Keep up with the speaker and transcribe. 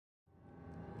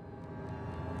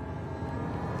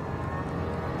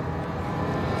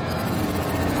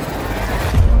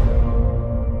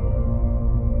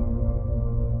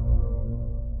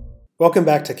Welcome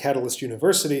back to Catalyst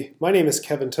University. My name is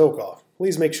Kevin Tokoph.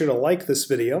 Please make sure to like this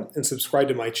video and subscribe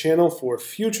to my channel for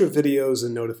future videos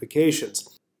and notifications.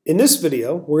 In this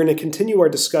video, we're going to continue our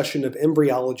discussion of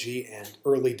embryology and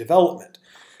early development.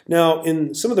 Now,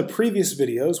 in some of the previous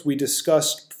videos, we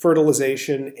discussed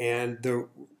fertilization and the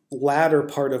latter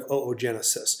part of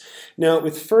oogenesis. Now,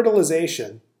 with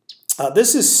fertilization,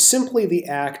 this is simply the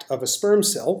act of a sperm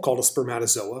cell, called a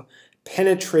spermatozoa,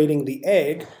 penetrating the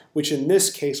egg, which in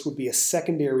this case would be a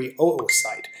secondary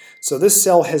oocyte. So this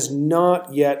cell has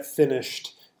not yet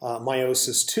finished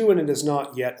meiosis II, and it is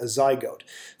not yet a zygote.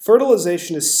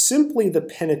 Fertilization is simply the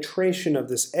penetration of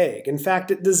this egg. In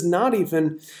fact, it does not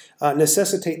even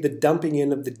necessitate the dumping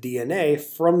in of the DNA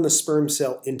from the sperm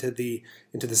cell into the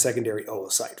secondary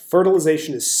oocyte.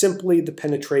 Fertilization is simply the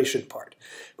penetration part.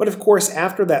 But of course,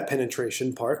 after that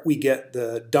penetration part, we get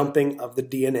the dumping of the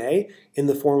DNA in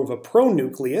the form of a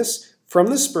pronucleus from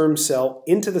the sperm cell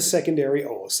into the secondary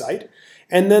oocyte.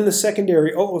 And then the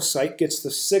secondary oocyte gets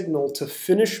the signal to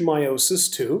finish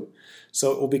meiosis II.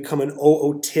 So it will become an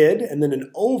ootid and then an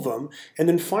ovum. And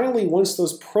then finally, once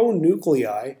those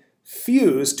pronuclei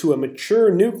fuse to a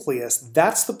mature nucleus,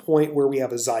 that's the point where we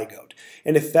have a zygote.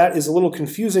 And if that is a little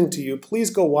confusing to you, please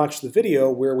go watch the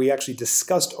video where we actually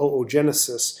discussed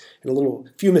oogenesis and a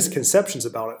few misconceptions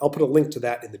about it. I'll put a link to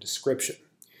that in the description.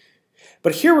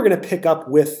 But here we're going to pick up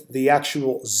with the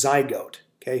actual zygote.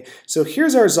 Okay, so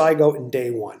here's our zygote in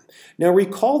day one. Now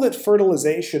recall that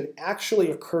fertilization actually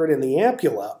occurred in the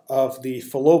ampulla of the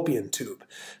fallopian tube.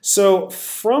 So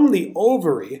from the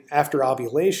ovary after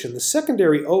ovulation, the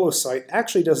secondary oocyte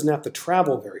actually doesn't have to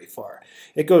travel very far.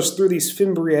 It goes through these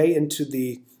fimbriae into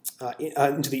the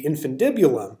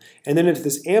infundibulum and then into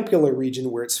this ampulla region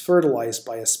where it's fertilized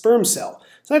by a sperm cell.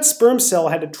 So that sperm cell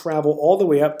had to travel all the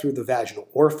way up through the vaginal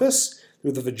orifice,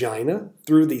 through the vagina,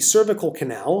 through the cervical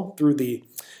canal, through the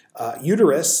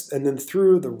uterus, and then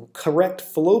through the correct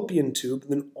fallopian tube,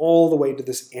 and then all the way to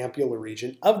this ampulla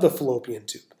region of the fallopian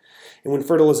tube. And when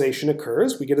fertilization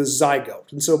occurs, we get a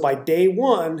zygote. And so by day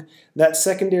one, that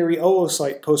secondary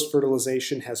oocyte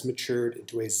post-fertilization has matured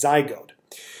into a zygote.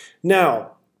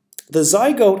 Now, the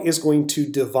zygote is going to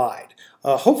divide.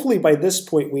 Hopefully by this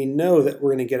point we know that we're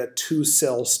going to get a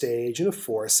 2-cell stage and a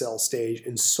 4-cell stage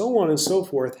and so on and so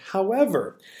forth.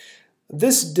 However,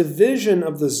 this division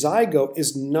of the zygote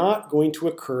is not going to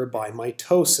occur by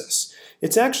mitosis.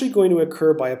 It's actually going to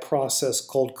occur by a process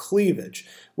called cleavage,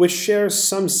 which shares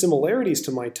some similarities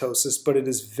to mitosis, but it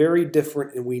is very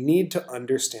different and we need to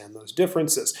understand those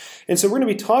differences. And so we're going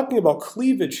to be talking about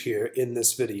cleavage here in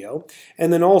this video,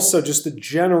 and then also just the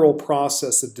general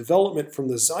process of development from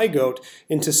the zygote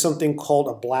into something called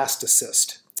a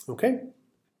blastocyst. Okay?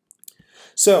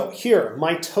 So here,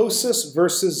 mitosis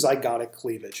versus zygotic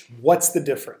cleavage. What's the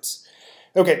difference?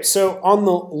 Okay, so on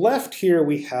the left here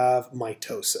we have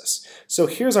mitosis. So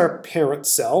here's our parent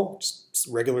cell, just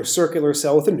a regular circular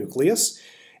cell with a nucleus,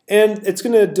 and it's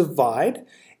going to divide,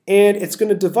 and it's going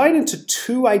to divide into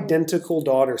 2 identical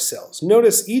daughter cells.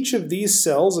 Notice each of these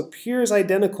cells appears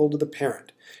identical to the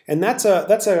parent, and that's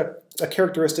a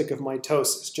characteristic of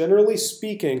mitosis. Generally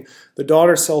speaking, the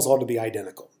daughter cells ought to be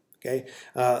identical. Okay,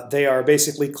 they are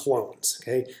basically clones.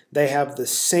 Okay, they have the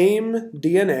same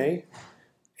DNA,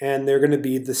 and they're going to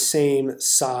be the same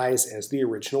size as the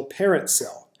original parent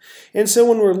cell. And so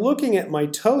when we're looking at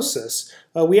mitosis,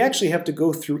 we actually have to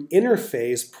go through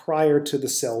interphase prior to the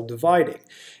cell dividing.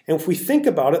 And if we think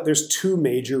about it, there's 2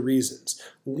 major reasons.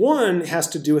 One has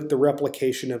to do with the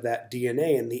replication of that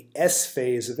DNA in the S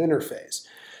phase of interphase.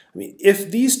 I mean,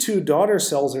 if these 2 daughter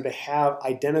cells are to have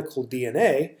identical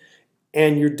DNA,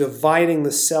 and you're dividing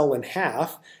the cell in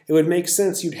half, it would make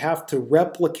sense you'd have to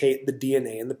replicate the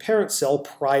DNA in the parent cell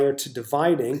prior to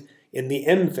dividing in the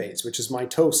M phase, which is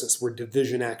mitosis, where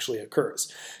division actually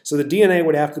occurs. So the DNA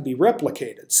would have to be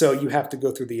replicated, so you have to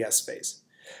go through the S phase.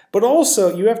 But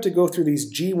also, you have to go through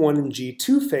these G1 and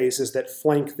G2 phases that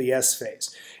flank the S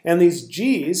phase. And these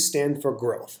Gs stand for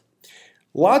growth.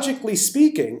 Logically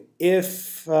speaking,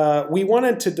 if we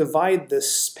wanted to divide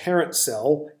this parent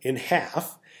cell in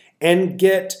half, and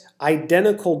get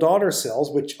identical daughter cells,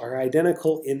 which are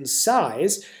identical in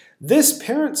size, this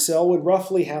parent cell would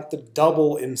roughly have to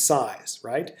double in size,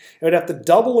 right? It would have to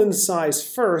double in size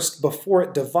first before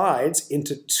it divides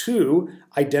into 2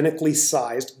 identically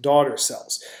sized daughter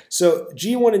cells. So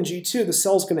G1 and G2, the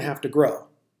cell's going to have to grow,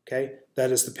 okay?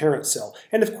 That is the parent cell.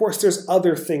 And of course, there's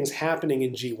other things happening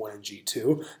in G1 and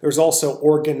G2. There's also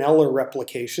organellar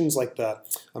replications, like the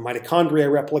mitochondria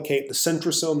replicate, the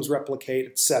centrosomes replicate,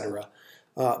 etc.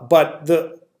 But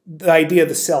the idea of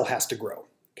the cell has to grow.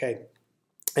 Okay.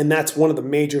 And that's one of the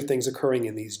major things occurring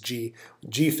in these G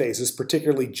phases,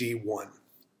 particularly G1.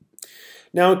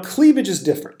 Now, cleavage is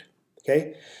different,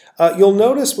 okay? You'll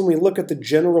notice when we look at the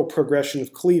general progression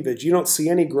of cleavage, you don't see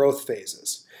any growth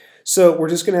phases. So we're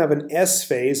just going to have an S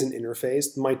phase and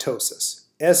interphase, mitosis.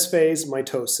 S phase,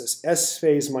 mitosis. S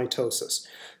phase, mitosis.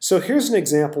 So here's an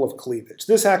example of cleavage.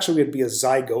 This actually would be a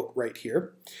zygote right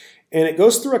here. And it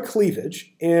goes through a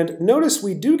cleavage. And notice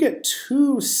we do get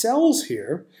two cells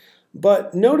here,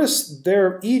 but notice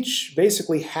they're each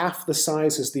basically half the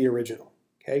size as the original,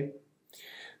 okay?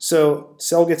 So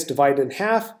cell gets divided in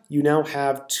half. You now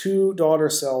have two daughter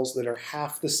cells that are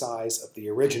half the size of the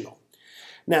original.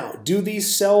 Now, do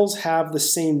these cells have the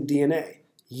same DNA?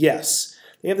 Yes.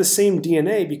 They have the same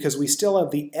DNA because we still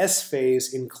have the S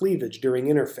phase in cleavage during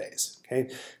interphase.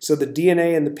 Okay? So the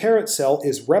DNA in the parent cell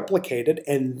is replicated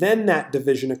and then that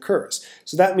division occurs.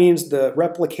 So that means the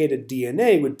replicated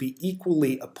DNA would be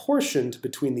equally apportioned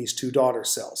between these two daughter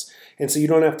cells. And so you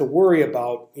don't have to worry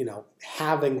about,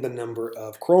 having the number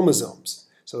of chromosomes.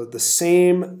 So the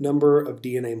same number of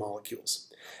DNA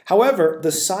molecules. However,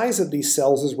 the size of these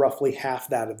cells is roughly half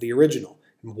that of the original.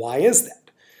 And why is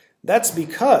that? That's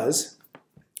because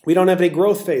we don't have any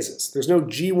growth phases. There's no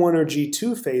G1 or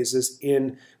G2 phases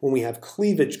when we have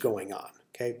cleavage going on.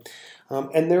 Okay?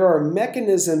 And there are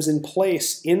mechanisms in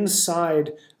place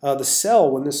inside the cell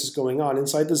when this is going on,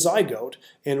 inside the zygote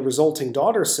and resulting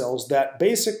daughter cells that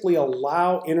basically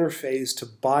allow interphase to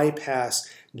bypass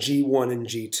G1 and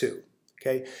G2.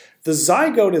 Okay? The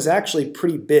zygote is actually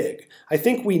pretty big. I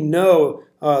think we know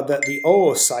that the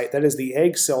oocyte, that is the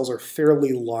egg cells, are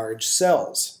fairly large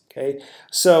cells. Okay?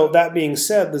 So that being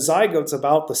said, the zygote's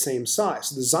about the same size.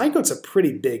 So the zygote's a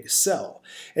pretty big cell.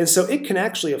 And so it can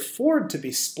actually afford to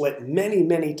be split many,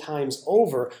 many times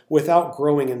over without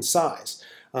growing in size.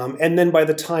 And then by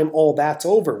the time all that's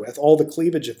over with, all the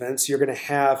cleavage events, you're going to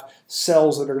have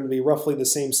cells that are going to be roughly the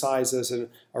same size as a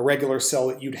regular cell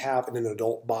that you'd have in an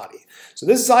adult body. So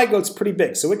this zygote's pretty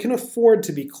big, so it can afford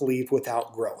to be cleaved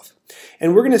without growth.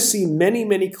 And we're going to see many,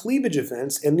 many cleavage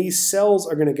events, and these cells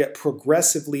are going to get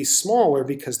progressively smaller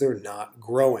because they're not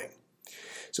growing.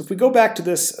 So if we go back to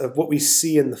this of what we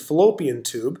see in the fallopian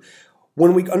tube,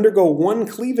 when we undergo one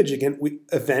cleavage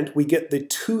event, we get the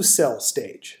two-cell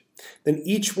stage. Then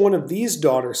each one of these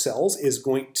daughter cells is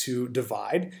going to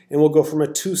divide, and we'll go from a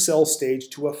 2-cell stage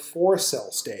to a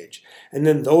 4-cell stage. And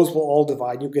then those will all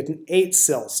divide, and you'll get an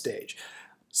 8-cell stage.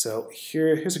 So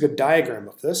here's a good diagram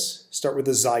of this. Start with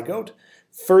the zygote.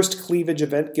 First cleavage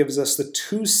event gives us the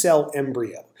 2-cell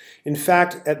embryo. In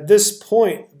fact, at this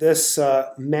point, this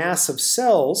mass of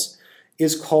cells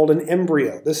is called an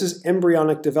embryo. This is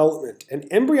embryonic development. And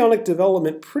embryonic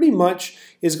development pretty much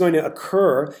is going to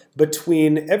occur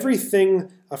between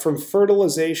everything from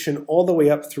fertilization all the way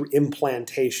up through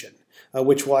implantation,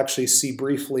 which we'll actually see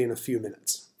briefly in a few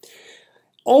minutes.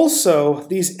 Also,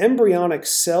 these embryonic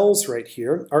cells right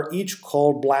here are each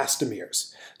called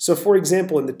blastomeres. So for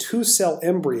example, in the 2-cell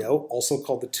embryo, also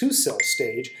called the 2-cell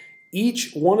stage,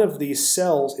 each one of these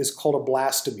cells is called a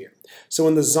blastomere. So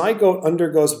when the zygote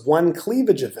undergoes one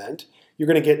cleavage event, you're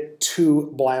going to get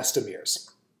 2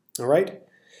 blastomeres. All right?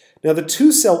 Now the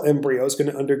 2-cell embryo is going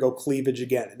to undergo cleavage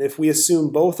again. And if we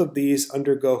assume both of these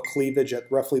undergo cleavage at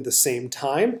roughly the same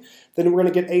time, then we're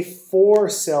going to get a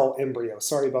 4-cell embryo.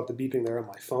 Sorry about the beeping there on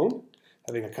my phone,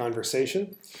 having a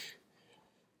conversation.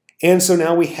 And so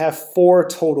now we have 4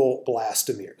 total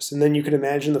blastomeres. And then you can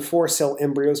imagine the 4-cell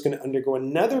embryo is going to undergo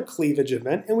another cleavage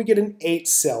event, and we get an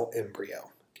 8-cell embryo.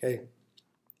 Okay.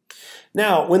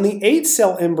 Now, when the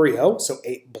 8-cell embryo, so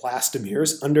 8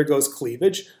 blastomeres, undergoes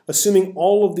cleavage, assuming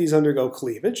all of these undergo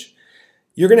cleavage,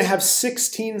 you're going to have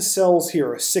 16 cells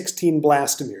here, or 16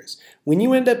 blastomeres. When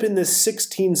you end up in this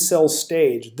 16-cell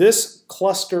stage, this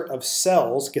cluster of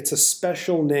cells gets a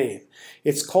special name.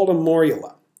 It's called a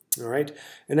morula. All right,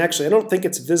 and actually, I don't think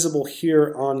it's visible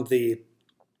here on the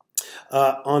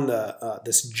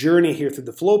this journey here through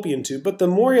the fallopian tube, but the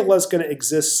morula is going to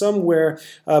exist somewhere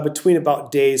between about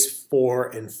days 4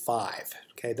 and 5.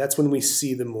 Okay, that's when we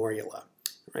see the morula.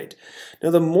 Right. Now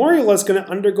the morula is going to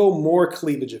undergo more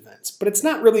cleavage events, but it's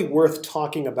not really worth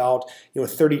talking about, a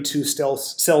 32 cell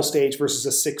stage versus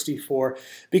a 64,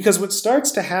 because what starts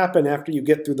to happen after you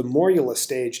get through the morula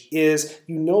stage is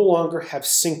you no longer have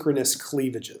synchronous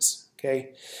cleavages.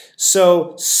 Okay,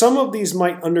 so some of these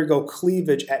might undergo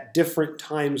cleavage at different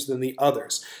times than the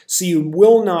others. So you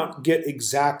will not get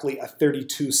exactly a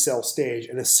 32 cell stage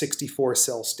and a 64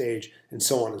 cell stage and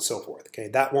so on and so forth. Okay,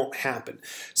 that won't happen.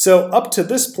 So up to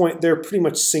this point, they're pretty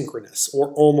much synchronous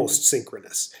or almost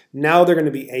synchronous. Now they're going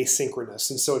to be asynchronous,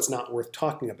 and so it's not worth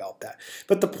talking about that.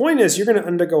 But the point is, you're going to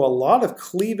undergo a lot of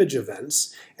cleavage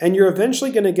events, and you're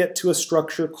eventually going to get to a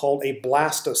structure called a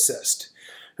blastocyst.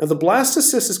 Now the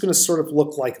blastocyst is going to sort of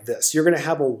look like this. You're going to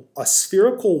have a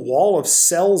spherical wall of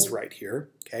cells right here,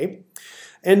 okay?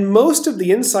 And most of the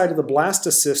inside of the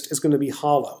blastocyst is going to be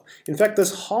hollow. In fact,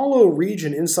 this hollow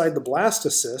region inside the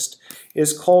blastocyst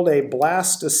is called a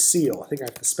blastocele. I think I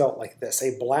have to spell it like this,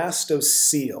 a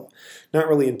blastocele. Not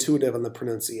really intuitive on the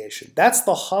pronunciation. That's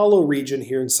the hollow region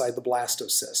here inside the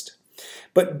blastocyst.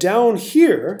 But down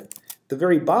here, the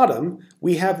very bottom,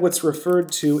 we have what's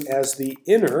referred to as the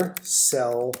inner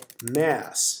cell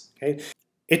mass. Okay?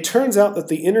 It turns out that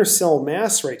the inner cell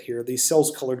mass right here, these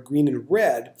cells colored green and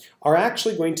red, are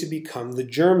actually going to become the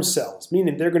germ cells,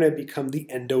 meaning they're going to become the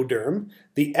endoderm,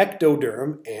 the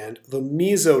ectoderm, and the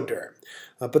mesoderm.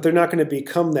 But they're not going to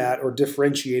become that or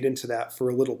differentiate into that for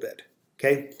a little bit.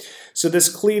 Okay? So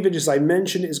this cleavage, as I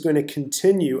mentioned, is going to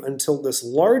continue until this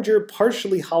larger,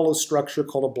 partially hollow structure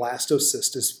called a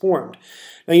blastocyst is formed.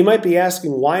 Now you might be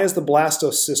asking, why is the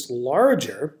blastocyst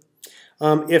larger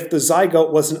if the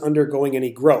zygote wasn't undergoing any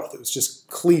growth? It was just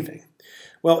cleaving.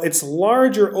 Well, it's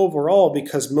larger overall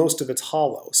because most of it's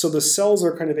hollow. So the cells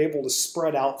are kind of able to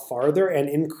spread out farther and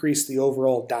increase the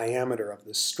overall diameter of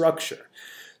this structure.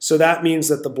 So that means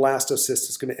that the blastocyst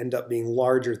is going to end up being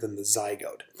larger than the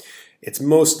zygote. It's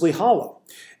mostly hollow.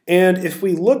 And if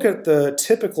we look at the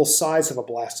typical size of a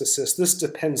blastocyst, this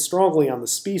depends strongly on the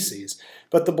species,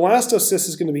 but the blastocyst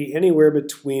is going to be anywhere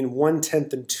between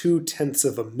 1/10 and 2/10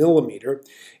 of a millimeter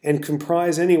and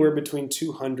comprise anywhere between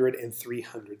 200 and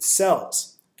 300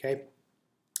 cells. Okay?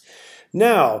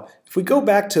 Now, if we go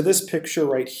back to this picture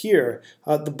right here,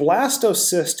 the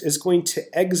blastocyst is going to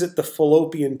exit the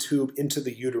fallopian tube into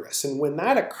the uterus. And when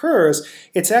that occurs,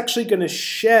 it's actually going to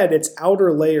shed its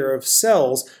outer layer of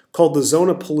cells called the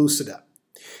zona pellucida.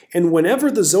 And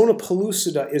whenever the zona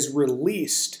pellucida is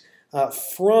released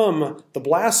from the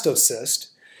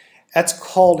blastocyst, that's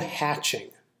called hatching.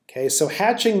 Okay, so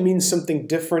hatching means something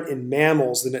different in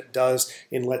mammals than it does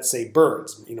in, let's say,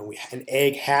 birds. You know, an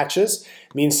egg hatches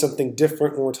means something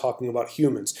different when we're talking about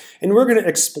humans. And we're going to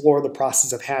explore the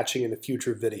process of hatching in a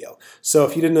future video. So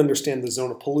if you didn't understand the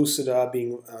zona pellucida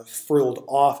being frilled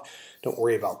off, don't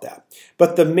worry about that.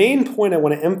 But the main point I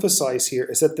want to emphasize here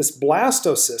is that this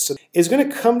blastocyst is going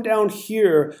to come down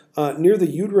here near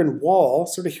the uterine wall,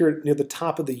 sort of here near the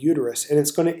top of the uterus, and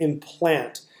it's going to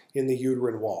implant in the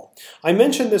uterine wall. I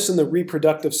mentioned this in the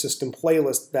reproductive system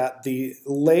playlist that the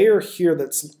layer here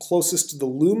that's closest to the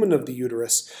lumen of the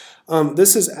uterus,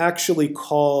 this is actually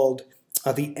called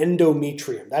the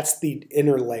endometrium. That's the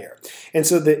inner layer. And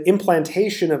so the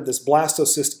implantation of this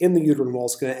blastocyst in the uterine wall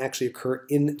is going to actually occur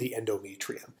in the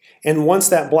endometrium. And once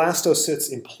that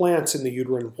blastocyst implants in the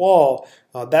uterine wall,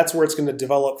 that's where it's going to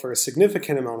develop for a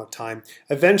significant amount of time.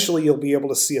 Eventually, you'll be able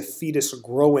to see a fetus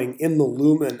growing in the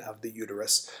lumen of the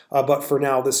uterus. But for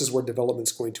now, this is where development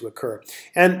is going to occur.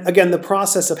 And again, the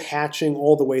process of hatching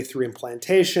all the way through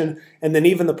implantation, and then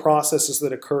even the processes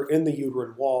that occur in the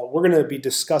uterine wall, we're going to be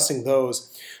discussing those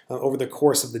over the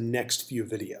course of the next few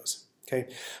videos. Okay.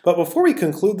 But before we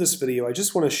conclude this video, I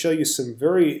just want to show you some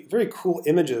very, very cool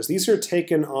images. These are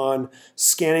taken on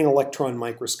scanning electron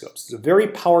microscopes. It's a very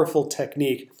powerful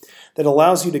technique that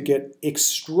allows you to get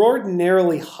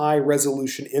extraordinarily high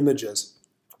resolution images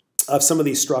of some of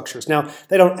these structures. Now,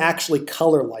 they don't actually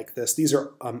color like this. These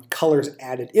are colors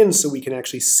added in so we can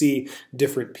actually see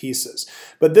different pieces.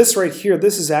 But this right here,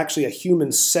 this is actually a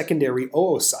human secondary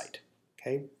oocyte.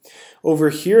 Okay.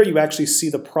 Over here, you actually see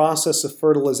the process of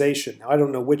fertilization. Now, I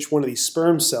don't know which one of these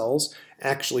sperm cells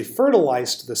actually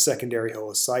fertilized the secondary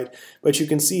oocyte, but you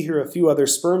can see here a few other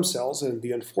sperm cells, and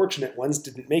the unfortunate ones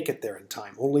didn't make it there in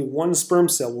time. Only one sperm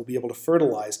cell will be able to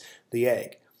fertilize the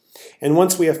egg. And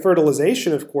once we have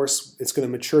fertilization, of course, it's going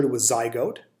to mature to a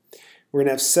zygote. We're going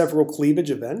to have several cleavage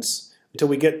events until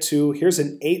we get to, here's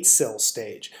an 8-cell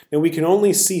stage. Now, we can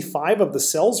only see 5 of the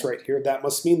cells right here. That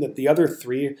must mean that the other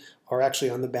 3 are actually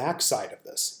on the back side of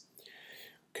this.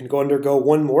 We can undergo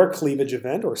one more cleavage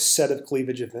event or set of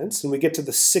cleavage events, and we get to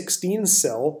the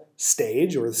 16-cell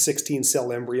stage or the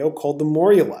 16-cell embryo called the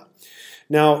morula.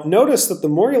 Now, notice that the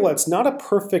morula, it's not a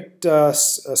perfect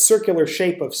circular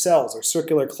shape of cells or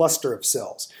circular cluster of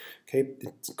cells. Okay,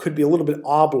 it could be a little bit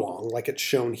oblong like it's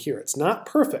shown here. It's not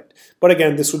perfect, but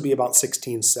again, this would be about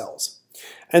 16 cells.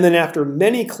 And then after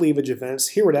many cleavage events,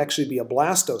 here would actually be a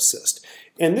blastocyst.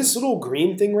 And this little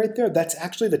green thing right there, that's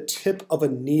actually the tip of a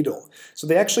needle. So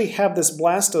they actually have this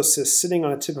blastocyst sitting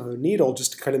on a tip of a needle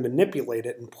just to kind of manipulate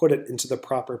it and put it into the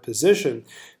proper position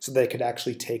so they could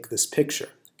actually take this picture.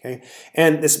 Okay?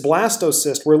 And this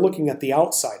blastocyst, we're looking at the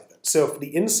outside of it. So for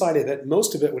the inside of it,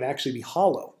 most of it would actually be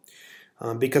hollow.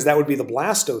 Because that would be the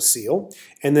blastocele,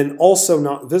 and then also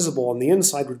not visible on the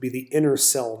inside would be the inner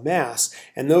cell mass,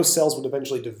 and those cells would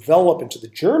eventually develop into the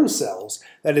germ cells,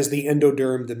 that is the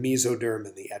endoderm, the mesoderm,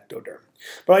 and the ectoderm.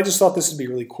 But I just thought this would be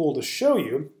really cool to show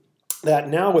you that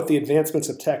now with the advancements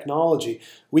of technology,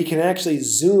 we can actually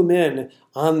zoom in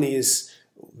on these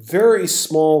very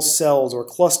small cells or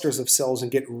clusters of cells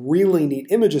and get really neat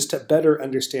images to better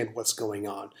understand what's going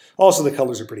on. Also, the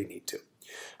colors are pretty neat too.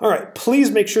 All right,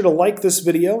 please make sure to like this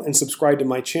video and subscribe to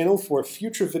my channel for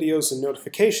future videos and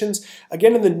notifications.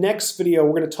 Again, in the next video,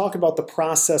 we're going to talk about the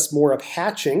process more of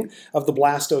hatching of the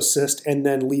blastocyst and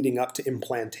then leading up to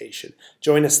implantation.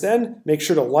 Join us then. Make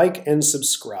sure to like and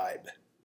subscribe.